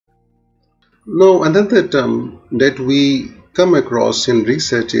Now, another term that we come across in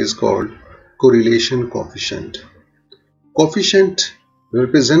research is called correlation coefficient. Coefficient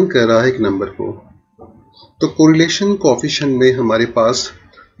represent कर रहा है एक number को, तो correlation coefficient में हमारे पास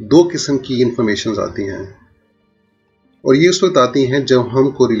दो किस्म की इंफॉर्मेशन आती हैं और ये उस वक्त आती हैं जब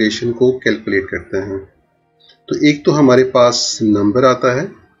हम correlation को कैलकुलेट करते हैं। तो एक तो हमारे पास नंबर आता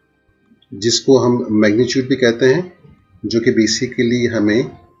है जिसको हम मैग्नीट्यूड भी कहते हैं, जो कि बेसिकली हमें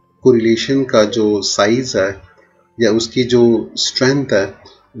कोरिलेशन का जो साइज है या उसकी जो स्ट्रेंथ है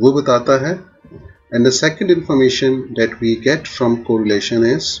वो बताता है। And the second information that we get from correlation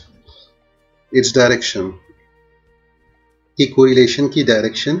is its direction, कि कोरिलेशन की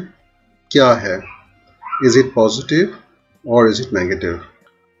डायरेक्शन क्या है, इज इट पॉजिटिव और is it negative.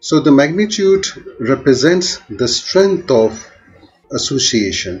 So the magnitude represents the strength of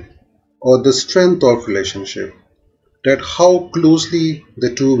association or the strength of relationship, that how closely the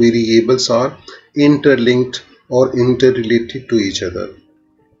two variables are interlinked or interrelated to each other.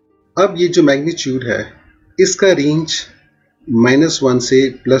 अब ये जो magnitude है इसका range -1 से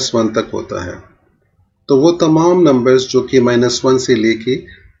 +1 तक होता है, तो वो तमाम नंबर्स जो कि -1 से लेके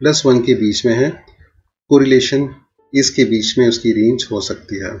 +1 के बीच में है, कोरिलेशन इसके बीच में उसकी रेंज हो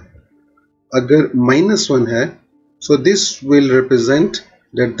सकती है। अगर -1 है, so this will represent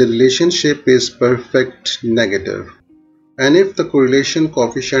that the relationship is perfect negative, and if the correlation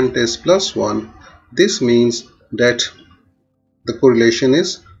coefficient is +1, this means that the correlation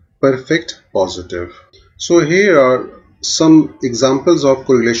is perfect positive. So here are some examples of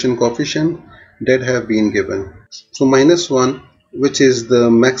correlation coefficient that have been given. So -1, which is the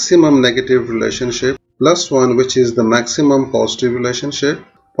maximum negative relationship, +1, which is the maximum positive relationship,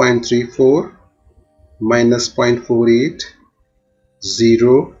 0.34, -0.48,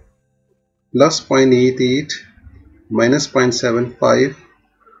 0, +0.88, -0.75,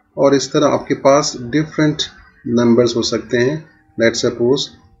 और इस तरह आपके पास different numbers हो सकते हैं। Let's suppose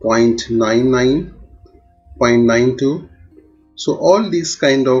 0.99, 0.92. So all these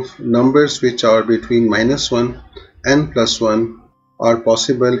kind of numbers which are between -1 and +1 are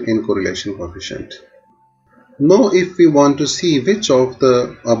possible in correlation coefficient. Now if we want to see which of the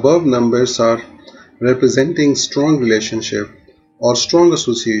above numbers are representing strong relationship और strong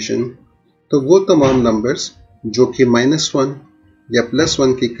association, तो वो तमाम numbers जो कि -1 या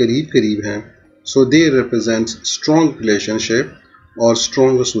 +1 के करीब करीब हैं, so they represent strong relationship or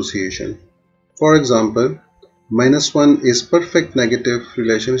strong association. For example, -1 is perfect negative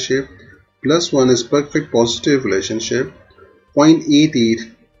relationship, +1 is perfect positive relationship, 0.88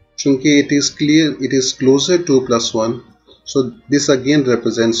 chunki it is clear it is closer to +1, so this again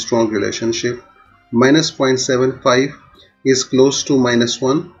represents strong relationship. -0.75 is close to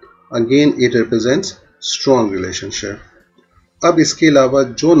 -1, again it represents strong relationship. अब इसके अलावा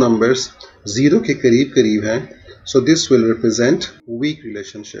जो numbers 0 के करीब करीब हैं, so this will represent weak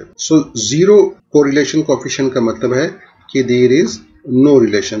relationship. So 0 correlation coefficient का मतलब है कि there is no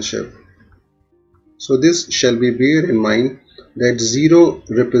relationship. So this shall be bear in mind that 0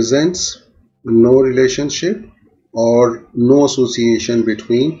 represents no relationship or no association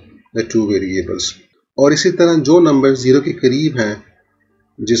between the two variables. और इसी तरह जो number 0 के करीब हैं,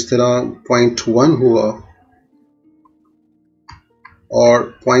 जिस तरह 0.1 हुआ और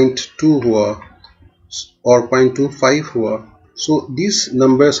 0.2 हुआ और 0.25 हुआ, so these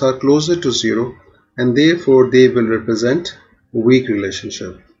numbers are closer to 0 and therefore they will represent weak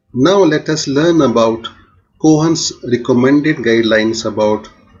relationship. Now let us learn about Cohen's recommended guidelines about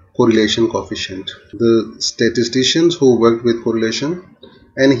correlation coefficient. The statisticians who worked with correlation,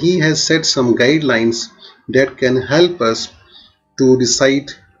 and he has set some guidelines that can help us to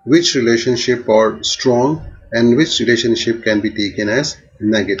decide which relationship are strong and which relationship can be taken as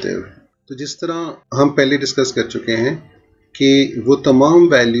negative. तो जिस तरह हम पहले discuss कर चुके हैं कि वो तमाम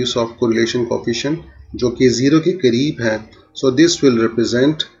वैल्यूज ऑफ कोरिलेशन कोएफिशिएंट जो कि 0 के करीब हैं, so this will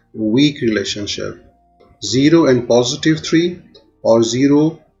represent weak relationship. 0 and +3 or 0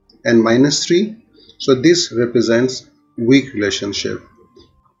 and -3, so this represents weak relationship.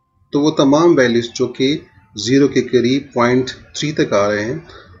 तो वो तमाम वैल्यूज जो कि 0 के करीब 0.3 तक आ रहे हैं,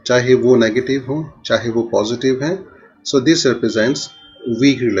 चाहे वो नेगेटिव हो चाहे वो पॉजिटिव हैं, so this represents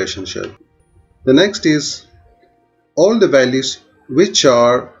weak relationship. The next is all the values which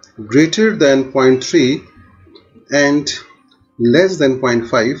are greater than 0.3 and less than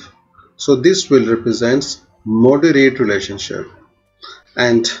 0.5, so this will represent moderate relationship.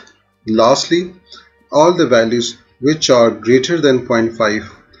 And lastly, all the values which are greater than 0.5,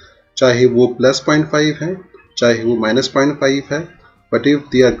 चाहे वो +0.5 है चाहे वो -0.5 है, but if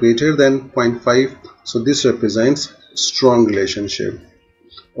they are greater than 0.5, so this represents strong relationship.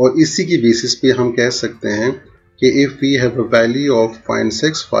 और इसी की basis पे हम कह सकते हैं कि if we have a value of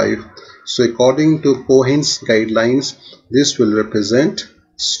 0.65, so according to Cohen's guidelines, this will represent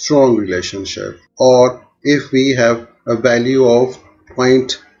strong relationship. Or if we have a value of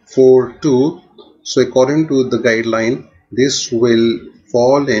 0.42, so according to the guideline, this will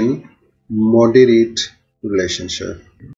fall in moderate relationship.